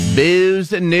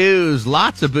Booze news.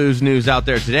 Lots of booze news out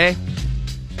there today,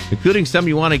 including some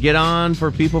you want to get on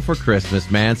for people for Christmas,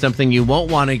 man. Something you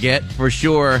won't want to get for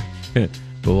sure, but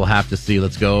we'll have to see.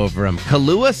 Let's go over them.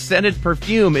 Kahlua scented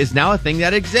perfume is now a thing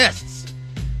that exists.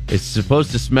 It's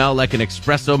supposed to smell like an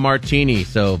espresso martini.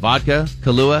 So vodka,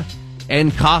 Kahlua,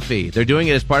 and coffee. They're doing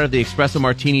it as part of the Espresso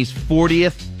Martini's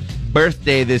 40th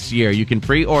birthday this year. You can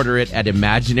pre-order it at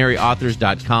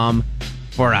imaginaryauthors.com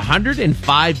for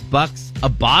 $105 a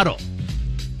bottle.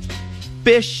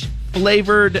 Fish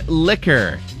flavored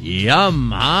liquor.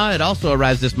 Yum, huh? It also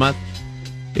arrives this month.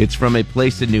 It's from a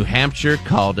place in New Hampshire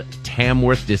called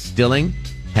Tamworth Distilling.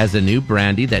 Has a new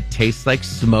brandy that tastes like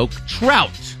smoked trout.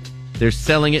 They're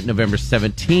selling it November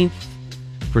 17th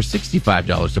for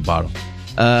 $65 a bottle.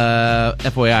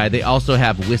 FYI, they also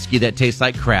have whiskey that tastes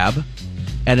like crab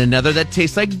and another that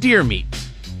tastes like deer meat.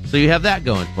 So you have that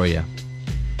going for you.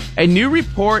 A new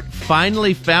report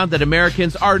finally found that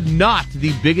Americans are not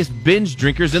the biggest binge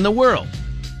drinkers in the world,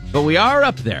 but we are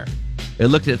up there. It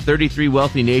looked at 33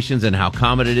 wealthy nations and how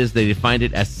common it is. They defined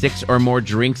it as 6 or more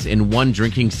drinks in one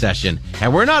drinking session.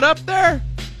 And we're not up there.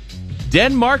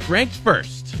 Denmark ranked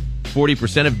first.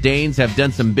 40% of Danes have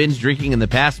done some binge drinking in the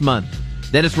past month.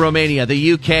 Then it's Romania,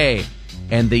 the UK,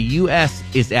 and the US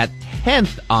is at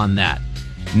 10th on that.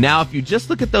 Now, if you just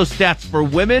look at those stats for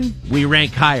women, we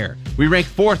rank higher. We rank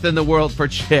 4th in the world for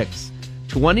chicks.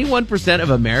 21% of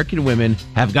American women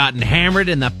have gotten hammered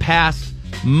in the past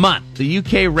month. The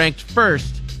UK ranked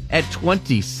first at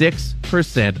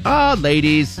 26%. Oh,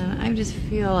 ladies. I just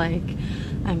feel like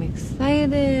I'm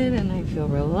excited and I feel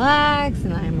relaxed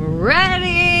and I'm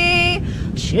ready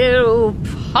to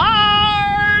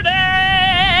party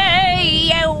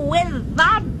with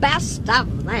the best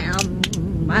of them.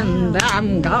 And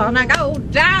I'm gonna go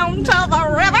down to the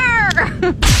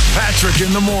river. Patrick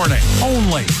in the morning,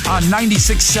 only on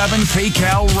 96.7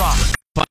 KCAL Rock.